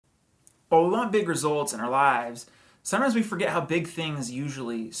While we want big results in our lives, sometimes we forget how big things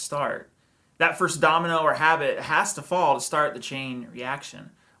usually start. That first domino or habit has to fall to start the chain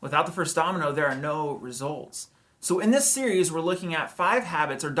reaction. Without the first domino, there are no results. So in this series, we're looking at 5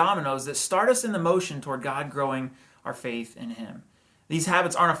 habits or dominoes that start us in the motion toward God growing our faith in Him. These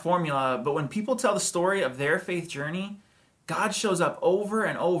habits aren't a formula, but when people tell the story of their faith journey, God shows up over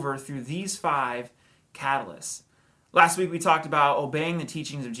and over through these 5 catalysts. Last week we talked about obeying the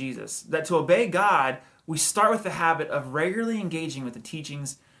teachings of Jesus. That to obey God, we start with the habit of regularly engaging with the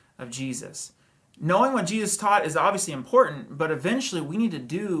teachings of Jesus. Knowing what Jesus taught is obviously important, but eventually we need to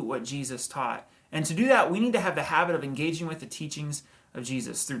do what Jesus taught. And to do that, we need to have the habit of engaging with the teachings of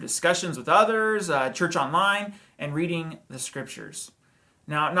Jesus through discussions with others, church online, and reading the scriptures.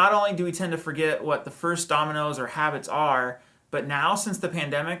 Now, not only do we tend to forget what the first dominoes or habits are, but now, since the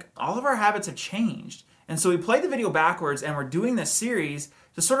pandemic, all of our habits have changed. And so we played the video backwards, and we're doing this series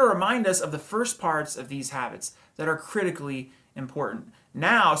to sort of remind us of the first parts of these habits that are critically important.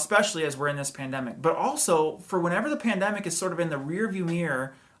 Now, especially as we're in this pandemic, but also for whenever the pandemic is sort of in the rearview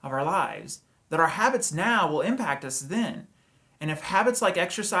mirror of our lives, that our habits now will impact us then. And if habits like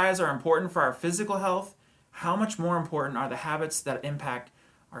exercise are important for our physical health, how much more important are the habits that impact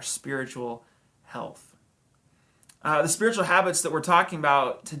our spiritual health? The spiritual habits that we're talking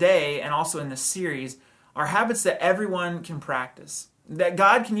about today and also in this series are habits that everyone can practice, that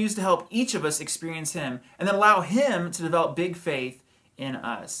God can use to help each of us experience Him and then allow Him to develop big faith in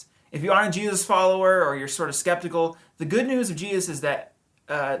us. If you aren't a Jesus follower or you're sort of skeptical, the good news of Jesus is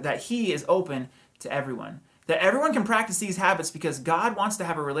that He is open to everyone, that everyone can practice these habits because God wants to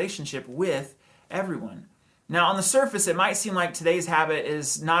have a relationship with everyone. Now, on the surface, it might seem like today's habit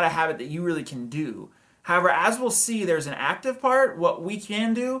is not a habit that you really can do. However, as we'll see, there's an active part, what we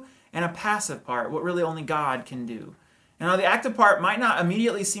can do, and a passive part, what really only God can do. And now the active part might not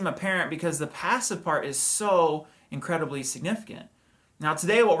immediately seem apparent because the passive part is so incredibly significant. Now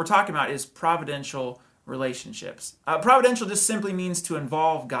today what we're talking about is providential relationships. Providential just simply means to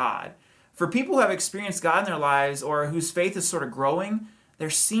involve God. For people who have experienced God in their lives or whose faith is sort of growing, there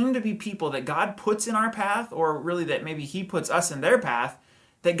seem to be people that God puts in our path, or really that maybe He puts us in their path,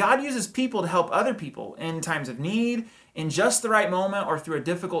 that God uses people to help other people in times of need, in just the right moment, or through a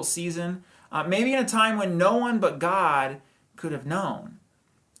difficult season, maybe in a time when no one but God could have known.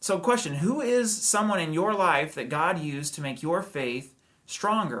 So question, who is someone in your life that God used to make your faith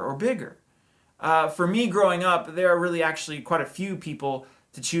stronger or bigger? For me growing up, there are really actually quite a few people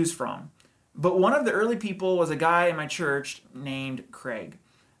to choose from. But one of the early people was a guy in my church named Craig.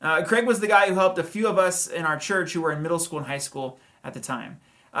 Craig was the guy who helped a few of us in our church who were in middle school and high school at the time.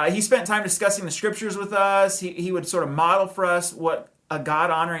 He spent time discussing the scriptures with us. He would sort of model for us what a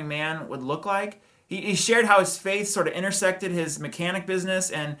God-honoring man would look like. He shared how his faith sort of intersected his mechanic business,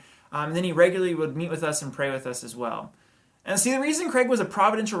 and then he regularly would meet with us and pray with us as well. And see, the reason Craig was a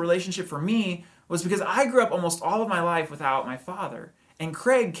providential relationship for me was because I grew up almost all of my life without my father. And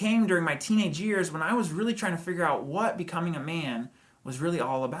Craig came during my teenage years when I was really trying to figure out what becoming a man was really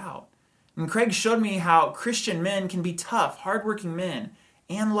all about. And Craig showed me how Christian men can be tough, hardworking men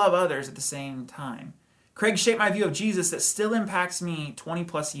and love others at the same time. Craig shaped my view of Jesus that still impacts me 20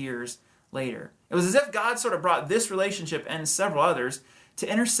 plus years later. It was as if God sort of brought this relationship and several others to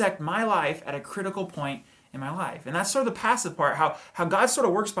intersect my life at a critical point in my life. And that's sort of the passive part, how God sort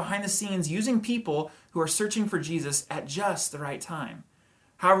of works behind the scenes using people who are searching for Jesus at just the right time.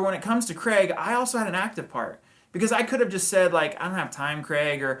 However, when it comes to Craig, I also had an active part. Because I could have just said, like, I don't have time,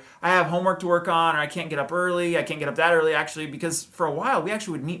 Craig, or I have homework to work on, or I can't get up early, I can't get up that early, actually, because for a while, we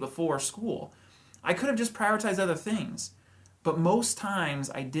actually would meet before school. I could have just prioritized other things. But most times,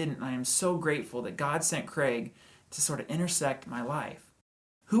 I didn't, and I am so grateful that God sent Craig to sort of intersect my life.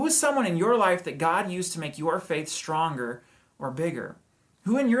 Who is someone in your life that God used to make your faith stronger or bigger?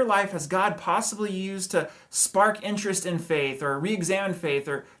 Who in your life has God possibly used to spark interest in faith, or re-examine faith,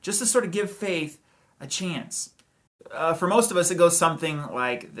 or just to sort of give faith a chance? For most of us, it goes something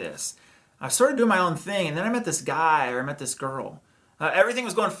like this. I started doing my own thing, and then I met this guy, or I met this girl. Everything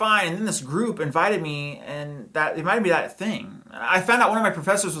was going fine, and then this group invited me, and that invited me to that thing. I found out one of my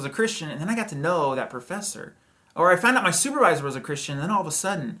professors was a Christian, and then I got to know that professor. Or I found out my supervisor was a Christian, and then all of a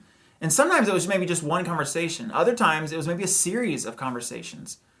sudden. And sometimes it was maybe just one conversation. Other times, it was maybe a series of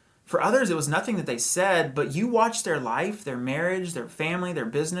conversations. For others, it was nothing that they said, but you watched their life, their marriage, their family, their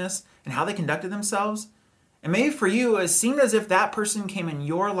business, and how they conducted themselves. And maybe for you, it seemed as if that person came in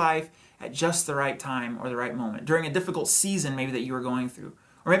your life at just the right time or the right moment, during a difficult season maybe that you were going through.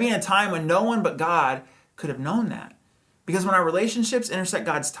 Or maybe in a time when no one but God could have known that. Because when our relationships intersect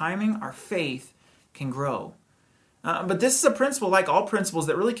God's timing, our faith can grow. But this is a principle, like all principles,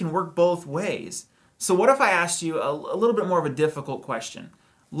 that really can work both ways. So what if I asked you a little bit more of a difficult question?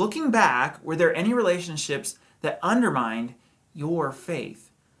 Looking back, were there any relationships that undermined your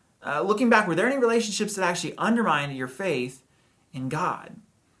faith? Looking back, were there any relationships that actually undermined your faith in God?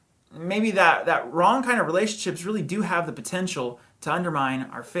 Maybe that wrong kind of relationships really do have the potential to undermine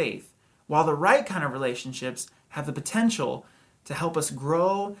our faith, while the right kind of relationships have the potential to help us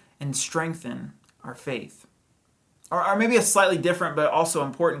grow and strengthen our faith. Or maybe a slightly different but also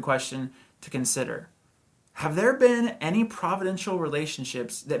important question to consider. Have there been any providential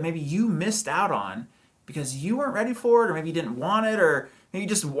relationships that maybe you missed out on because you weren't ready for it, or maybe you didn't want it, or maybe you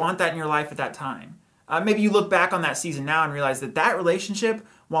just want that in your life at that time? Maybe you look back on that season now and realize that relationship,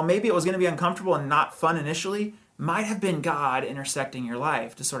 while maybe it was going to be uncomfortable and not fun initially, might have been God intersecting your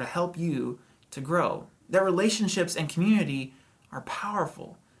life to sort of help you to grow. That relationships and community are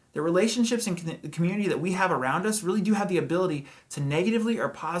powerful. The relationships and the community that we have around us really do have the ability to negatively or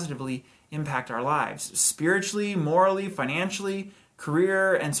positively impact our lives, spiritually, morally, financially,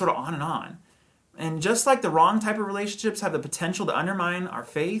 career, and sort of on and on. And just like the wrong type of relationships have the potential to undermine our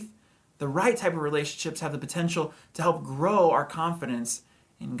faith, the right type of relationships have the potential to help grow our confidence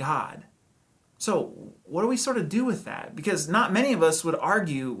in God. So what do we sort of do with that? Because not many of us would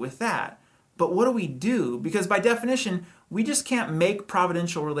argue with that. But what do we do? Because by definition, we just can't make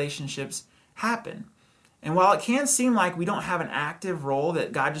providential relationships happen. And while it can seem like we don't have an active role,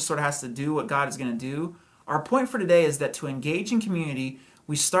 that God just sort of has to do what God is going to do, our point for today is that to engage in community,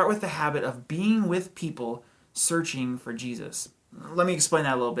 we start with the habit of being with people searching for Jesus. Let me explain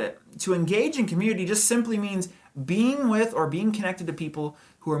that a little bit. To engage in community just simply means being with or being connected to people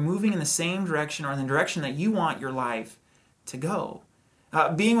who are moving in the same direction or in the direction that you want your life to go.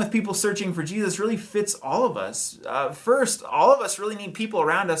 Being with people searching for Jesus really fits all of us. First, all of us really need people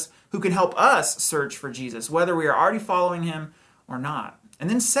around us who can help us search for Jesus, whether we are already following him or not. And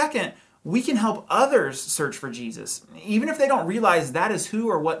then second, we can help others search for Jesus, even if they don't realize that is who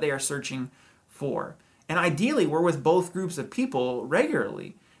or what they are searching for. And ideally, we're with both groups of people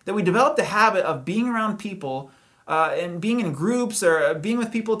regularly. That we develop the habit of being around people and being in groups or being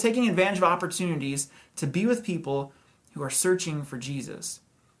with people, taking advantage of opportunities to be with people who are searching for Jesus.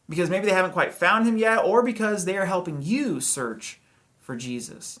 Because maybe they haven't quite found him yet, or because they are helping you search for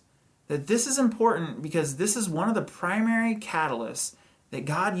Jesus. That this is important because this is one of the primary catalysts that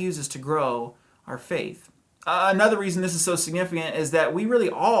God uses to grow our faith. Another reason this is so significant is that we really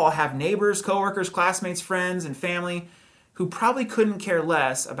all have neighbors, coworkers, classmates, friends, and family who probably couldn't care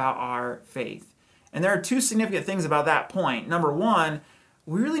less about our faith. And there are two significant things about that point. Number one,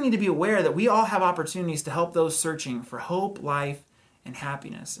 we really need to be aware that we all have opportunities to help those searching for hope, life, and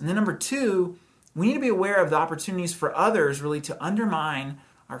happiness. And then number two, we need to be aware of the opportunities for others really to undermine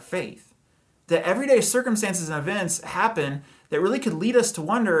our faith. That everyday circumstances and events happen that really could lead us to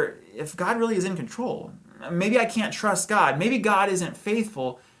wonder if God really is in control. Maybe I can't trust God. Maybe God isn't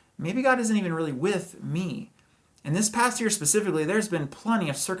faithful. Maybe God isn't even really with me. And this past year specifically, there's been plenty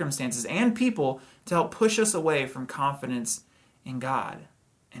of circumstances and people to help push us away from confidence in God.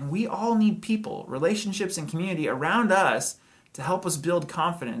 And we all need people, relationships, and community around us to help us build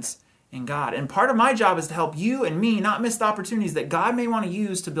confidence in God. And part of my job is to help you and me not miss the opportunities that God may want to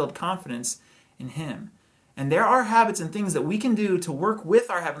use to build confidence in him. And there are habits and things that we can do to work with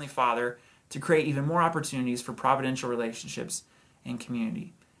our Heavenly Father to create even more opportunities for providential relationships and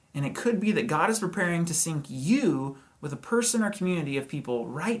community. And it could be that God is preparing to sync you with a person or community of people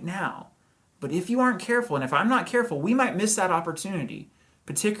right now. But if you aren't careful, and if I'm not careful, we might miss that opportunity,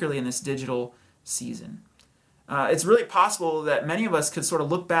 particularly in this digital season. It's really possible that many of us could sort of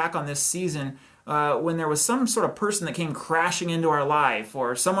look back on this season when there was some sort of person that came crashing into our life,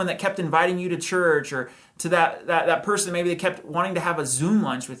 or someone that kept inviting you to church, or to that person maybe they kept wanting to have a Zoom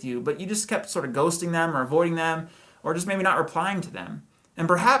lunch with you, but you just kept sort of ghosting them or avoiding them, or just maybe not replying to them. And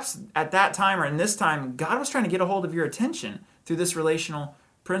perhaps at that time or in this time, God was trying to get a hold of your attention through this relational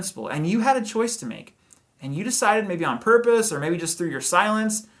principle, and you had a choice to make. And you decided, maybe on purpose or maybe just through your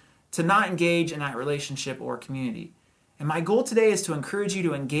silence, to not engage in that relationship or community. And my goal today is to encourage you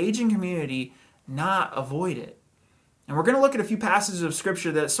to engage in community, not avoid it. And we're going to look at a few passages of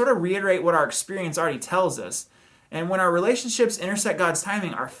Scripture that sort of reiterate what our experience already tells us. And when our relationships intersect God's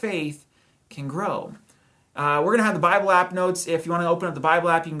timing, our faith can grow. We're going to have the Bible app notes. If you want to open up the Bible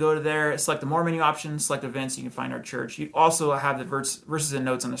app, you can go to there, select the More menu option, select events, you can find our church. You also have the verses and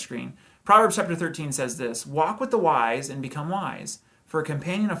notes on the screen. Proverbs chapter 13 says this: "Walk with the wise and become wise, for a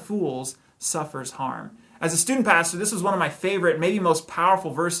companion of fools suffers harm." As a student pastor, this was one of my favorite, maybe most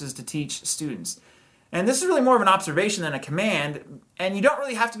powerful verses to teach students. And this is really more of an observation than a command, and you don't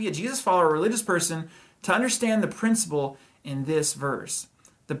really have to be a Jesus follower or religious person to understand the principle in this verse.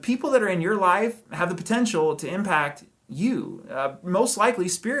 The people that are in your life have the potential to impact you, most likely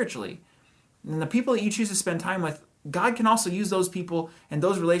spiritually. And the people that you choose to spend time with, God can also use those people and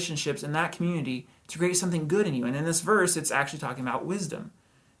those relationships in that community to create something good in you. And in this verse, it's actually talking about wisdom.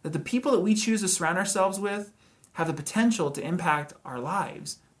 That the people that we choose to surround ourselves with have the potential to impact our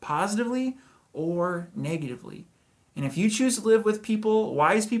lives, positively or negatively. And if you choose to live with people,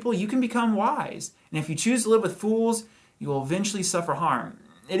 wise people, you can become wise. And if you choose to live with fools, you will eventually suffer harm.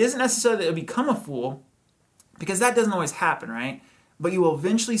 It isn't necessarily that you'll become a fool, because that doesn't always happen, right? But you will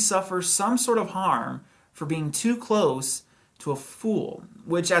eventually suffer some sort of harm for being too close to a fool,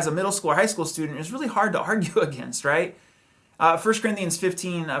 which as a middle school or high school student is really hard to argue against, right? 1 Corinthians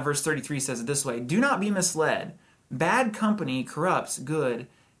 15, verse 33 says it this way: "Do not be misled. Bad company corrupts good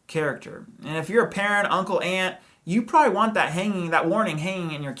character." And if you're a parent, uncle, aunt, you probably want that warning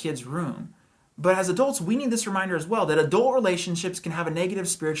hanging in your kid's room. But as adults, we need this reminder as well, that adult relationships can have a negative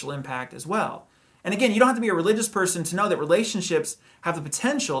spiritual impact as well. And again, you don't have to be a religious person to know that relationships have the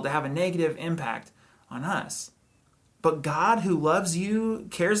potential to have a negative impact on us. But God, who loves you,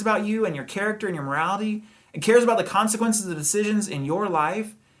 cares about you and your character and your morality, and cares about the consequences of the decisions in your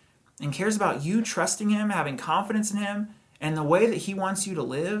life, and cares about you trusting Him, having confidence in Him, and the way that He wants you to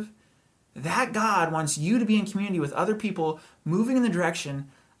live, that God wants you to be in community with other people moving in the direction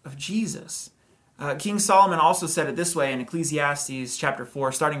of Jesus. King Solomon also said it this way in Ecclesiastes chapter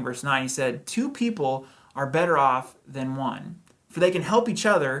 4, starting verse 9. He said, "Two people are better off than one, for they can help each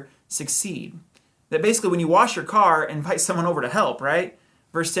other succeed." That basically when you wash your car, invite someone over to help, right?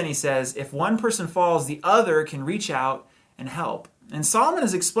 Verse 10, he says, "If one person falls, the other can reach out and help." And Solomon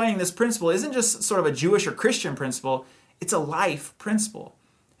is explaining this principle isn't just sort of a Jewish or Christian principle, it's a life principle.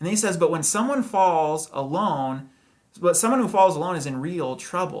 And then he says, but someone who falls alone is in real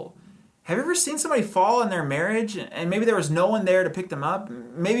trouble. Have you ever seen somebody fall in their marriage and maybe there was no one there to pick them up?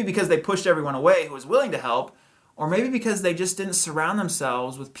 Maybe because they pushed everyone away who was willing to help, or maybe because they just didn't surround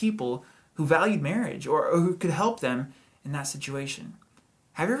themselves with people who valued marriage or who could help them in that situation.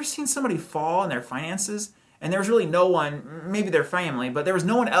 Have you ever seen somebody fall in their finances and there was really no one, maybe their family, but there was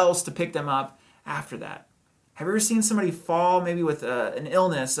no one else to pick them up after that? Have you ever seen somebody fall maybe with an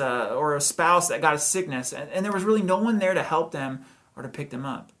illness or a spouse that got a sickness and there was really no one there to help them or to pick them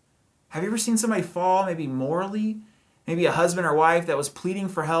up? Have you ever seen somebody fall maybe morally? Maybe a husband or wife that was pleading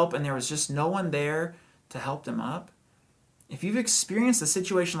for help and there was just no one there to help them up? If you've experienced a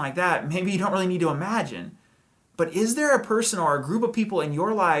situation like that, maybe you don't really need to imagine. But is there a person or a group of people in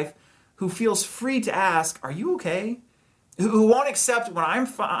your life who feels free to ask, "Are you okay?" Who won't accept I'm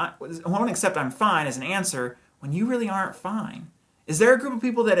fine as an answer when you really aren't fine? Is there a group of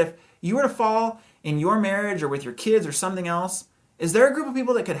people that if you were to fall in your marriage or with your kids or something else, is there a group of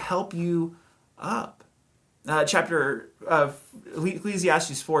people that could help you up? Chapter of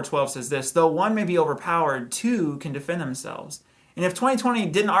Ecclesiastes 4:12 says this: "Though one may be overpowered, two can defend themselves." And if 2020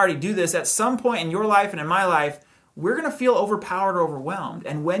 didn't already do this, at some point in your life and in my life, we're going to feel overpowered or overwhelmed.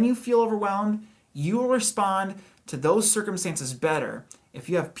 And when you feel overwhelmed, you will respond to those circumstances better if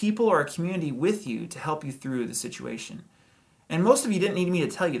you have people or a community with you to help you through the situation. And most of you didn't need me to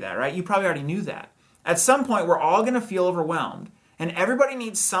tell you that, right? You probably already knew that. At some point, we're all going to feel overwhelmed. And everybody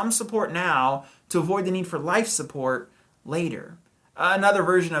needs some support now to avoid the need for life support later. Another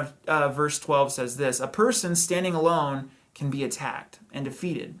version of verse 12 says this: "A person standing alone can be attacked and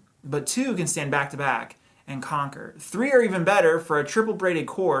defeated, but two can stand back to back and conquer. Three are even better, for a triple braided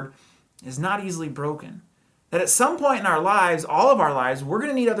cord is not easily broken." That at some point in our lives, all of our lives, we're going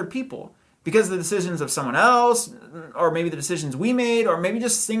to need other people because of the decisions of someone else, or maybe the decisions we made, or maybe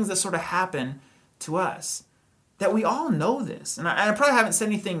just things that sort of happen to us. That we all know this. And I probably haven't said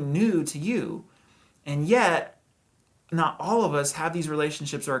anything new to you. And yet, not all of us have these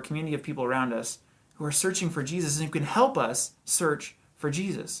relationships or a community of people around us who are searching for Jesus and who can help us search for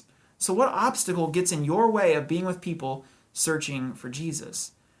Jesus. So what obstacle gets in your way of being with people searching for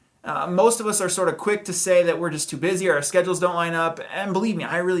Jesus? Most of us are sort of quick to say that we're just too busy or our schedules don't line up. And believe me,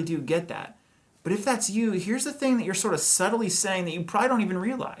 I really do get that. But if that's you, here's the thing that you're sort of subtly saying that you probably don't even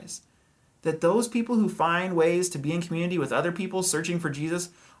realize. That those people who find ways to be in community with other people searching for Jesus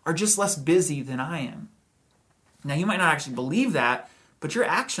are just less busy than I am. Now, you might not actually believe that, but your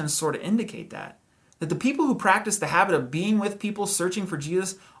actions sort of indicate that. That the people who practice the habit of being with people searching for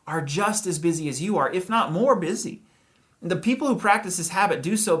Jesus are just as busy as you are, if not more busy. And the people who practice this habit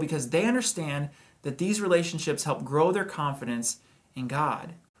do so because they understand that these relationships help grow their confidence in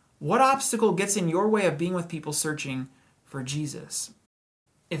God. What obstacle gets in your way of being with people searching for Jesus?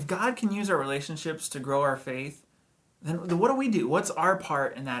 If God can use our relationships to grow our faith, then what do we do? What's our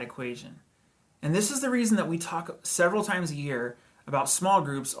part in that equation? And this is the reason that we talk several times a year about small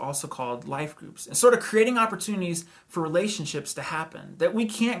groups, also called life groups, and sort of creating opportunities for relationships to happen. That we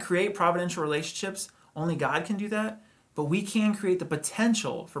can't create providential relationships, only God can do that, but we can create the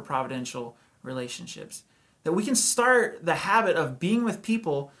potential for providential relationships. That we can start the habit of being with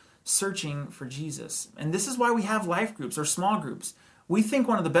people searching for Jesus. And this is why we have life groups or small groups. We think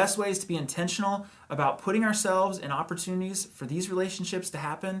one of the best ways to be intentional about putting ourselves in opportunities for these relationships to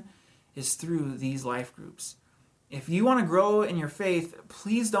happen is through these life groups. If you want to grow in your faith,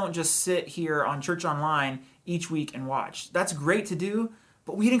 please don't just sit here on Church Online each week and watch. That's great to do,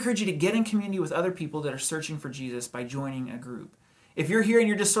 but we'd encourage you to get in community with other people that are searching for Jesus by joining a group. If you're here and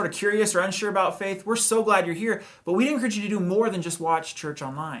you're just sort of curious or unsure about faith, we're so glad you're here, but we'd encourage you to do more than just watch Church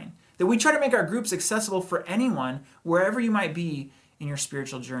Online. That we try to make our groups accessible for anyone, wherever you might be in your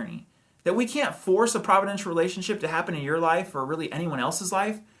spiritual journey. That we can't force a providential relationship to happen in your life or really anyone else's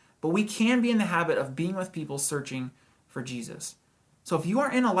life, but we can be in the habit of being with people searching for Jesus. So if you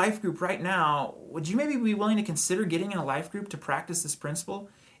are in a life group right now, would you maybe be willing to consider getting in a life group to practice this principle?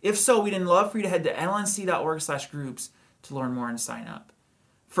 If so, we'd love for you to head to nlnc.org/groups to learn more and sign up.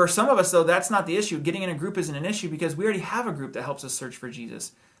 For some of us, though, that's not the issue. Getting in a group isn't an issue because we already have a group that helps us search for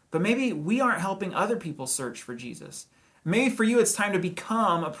Jesus. But maybe we aren't helping other people search for Jesus. Maybe for you, it's time to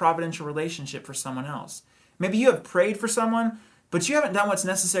become a providential relationship for someone else. Maybe you have prayed for someone, but you haven't done what's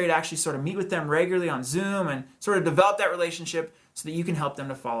necessary to actually sort of meet with them regularly on Zoom and sort of develop that relationship so that you can help them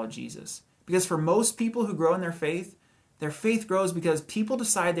to follow Jesus. Because for most people who grow in their faith grows because people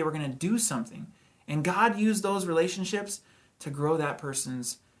decide they were going to do something. And God used those relationships to grow that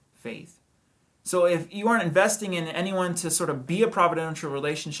person's faith. So if you aren't investing in anyone to sort of be a providential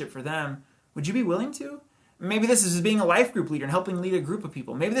relationship for them, would you be willing to? Maybe this is being a life group leader and helping lead a group of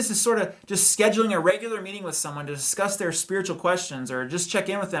people. Maybe this is sort of just scheduling a regular meeting with someone to discuss their spiritual questions or just check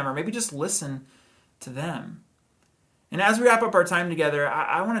in with them or maybe just listen to them. And as we wrap up our time together,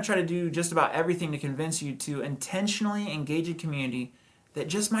 I want to try to do just about everything to convince you to intentionally engage a community that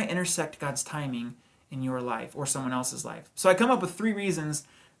just might intersect God's timing in your life or someone else's life. So I come up with 3 reasons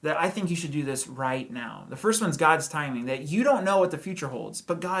that I think you should do this right now. The first one's God's timing, that you don't know what the future holds,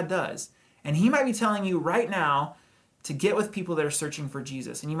 but God does. And he might be telling you right now to get with people that are searching for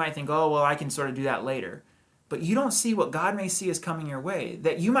Jesus. And you might think, oh, well, I can sort of do that later. But you don't see what God may see as coming your way,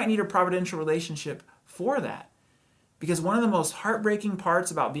 that you might need a providential relationship for that. Because one of the most heartbreaking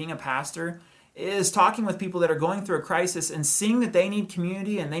parts about being a pastor is talking with people that are going through a crisis and seeing that they need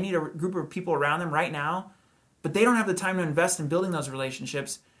community and they need a group of people around them right now, but they don't have the time to invest in building those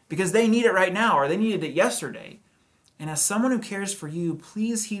relationships because they need it right now or they needed it yesterday. And as someone who cares for you,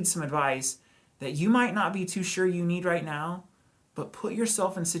 please heed some advice that you might not be too sure you need right now, but put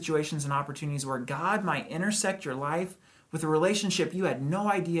yourself in situations and opportunities where God might intersect your life with a relationship you had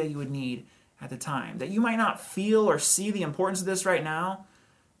no idea you would need at the time. That you might not feel or see the importance of this right now,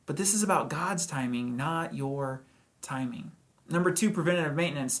 but this is about God's timing, not your timing. Number 2, preventative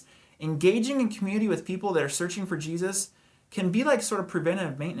maintenance. Engaging in community with people that are searching for Jesus can be like sort of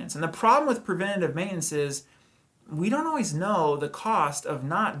preventative maintenance. And the problem with preventative maintenance is we don't always know the cost of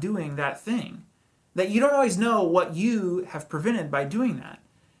not doing that thing. That you don't always know what you have prevented by doing that.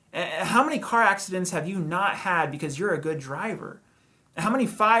 How many car accidents have you not had because you're a good driver? How many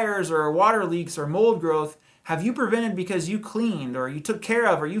fires or water leaks or mold growth have you prevented because you cleaned or you took care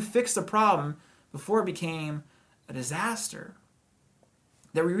of or you fixed a problem before it became a disaster?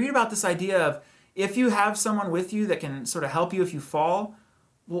 That we read about this idea of if you have someone with you that can sort of help you if you fall,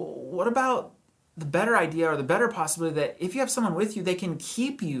 well, what about the better idea or the better possibility that if you have someone with you, they can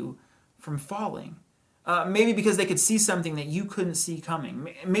keep you from falling? Maybe because they could see something that you couldn't see coming.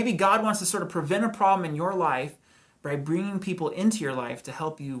 Maybe God wants to sort of prevent a problem in your life by bringing people into your life to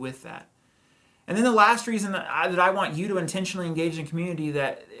help you with that. And then the last reason that I want you to intentionally engage in community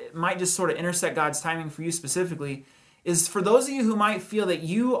that might just sort of intersect God's timing for you specifically is for those of you who might feel that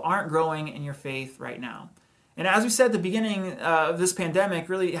you aren't growing in your faith right now. And as we said at the beginning, this pandemic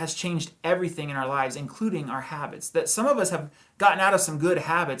really has changed everything in our lives, including our habits. That some of us have gotten out of some good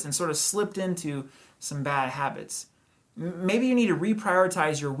habits and sort of slipped into some bad habits. Maybe you need to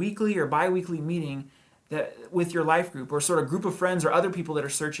reprioritize your weekly or bi-weekly meeting with your life group or sort of group of friends or other people that are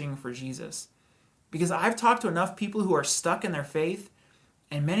searching for Jesus. Because I've talked to enough people who are stuck in their faith,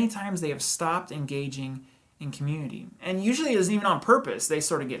 and many times they have stopped engaging in community. And usually it isn't even on purpose. They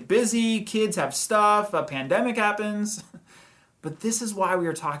sort of get busy, kids have stuff, a pandemic happens. But this is why we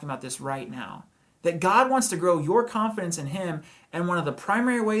are talking about this right now. That God wants to grow your confidence in Him, and one of the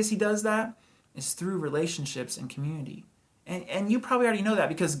primary ways He does that is through relationships and community. And you probably already know that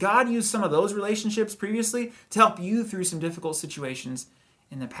because God used some of those relationships previously to help you through some difficult situations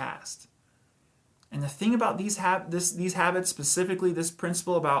in the past. And the thing about these habits, specifically this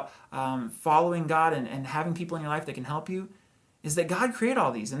principle about following God and having people in your life that can help you, is that God created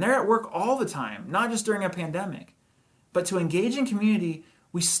all these. And they're at work all the time, not just during a pandemic. But to engage in community,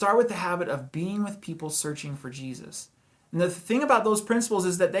 we start with the habit of being with people searching for Jesus. And the thing about those principles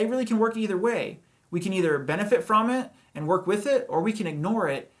is that they really can work either way. We can either benefit from it and work with it, or we can ignore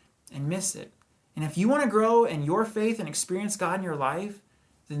it and miss it. And if you want to grow in your faith and experience God in your life,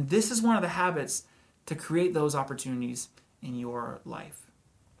 then this is one of the habits to create those opportunities in your life.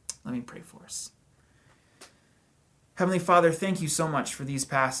 Let me pray for us. Heavenly Father, thank you so much for these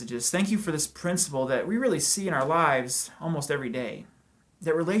passages. Thank you for this principle that we really see in our lives almost every day,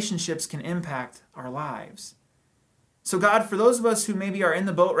 that relationships can impact our lives. So God, for those of us who maybe are in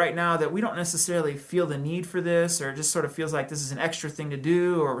the boat right now that we don't necessarily feel the need for this, or just sort of feels like this is an extra thing to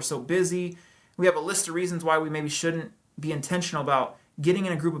do, or we're so busy, we have a list of reasons why we maybe shouldn't be intentional about getting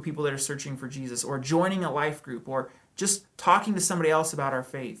in a group of people that are searching for Jesus, or joining a life group, or just talking to somebody else about our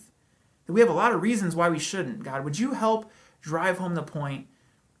faith. That we have a lot of reasons why we shouldn't. God, would you help drive home the point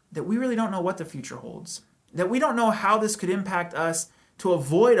that we really don't know what the future holds, that we don't know how this could impact us to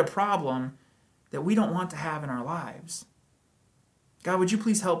avoid a problem that we don't want to have in our lives. God, would you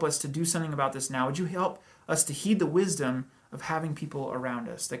please help us to do something about this now? Would you help us to heed the wisdom of having people around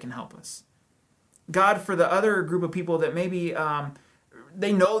us that can help us? God, for the other group of people that maybe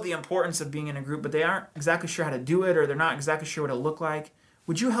they know the importance of being in a group, but they aren't exactly sure how to do it, or they're not exactly sure what it'll look like,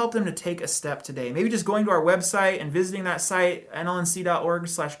 would you help them to take a step today? Maybe just going to our website and visiting that site,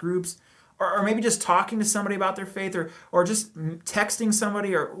 nlnc.org/groups, or maybe just talking to somebody about their faith, or just texting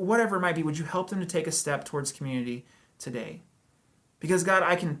somebody, or whatever it might be. Would you help them to take a step towards community today? Because God,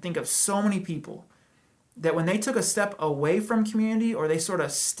 I can think of so many people that when they took a step away from community, or they sort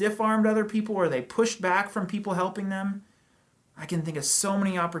of stiff-armed other people, or they pushed back from people helping them, I can think of so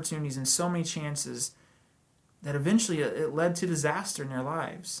many opportunities and so many chances that eventually it led to disaster in their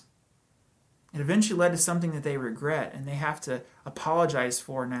lives. It eventually led to something that they regret and they have to apologize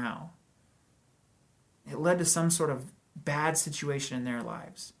for now. It led to some sort of bad situation in their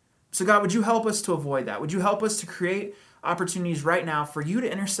lives. So God, would you help us to avoid that? Would you help us to create opportunities right now for you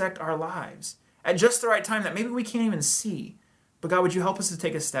to intersect our lives at just the right time that maybe we can't even see? But God, would you help us to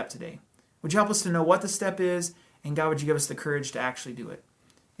take a step today? Would you help us to know what the step is? And God, would you give us the courage to actually do it?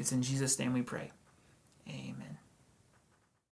 It's in Jesus' name we pray. Amen.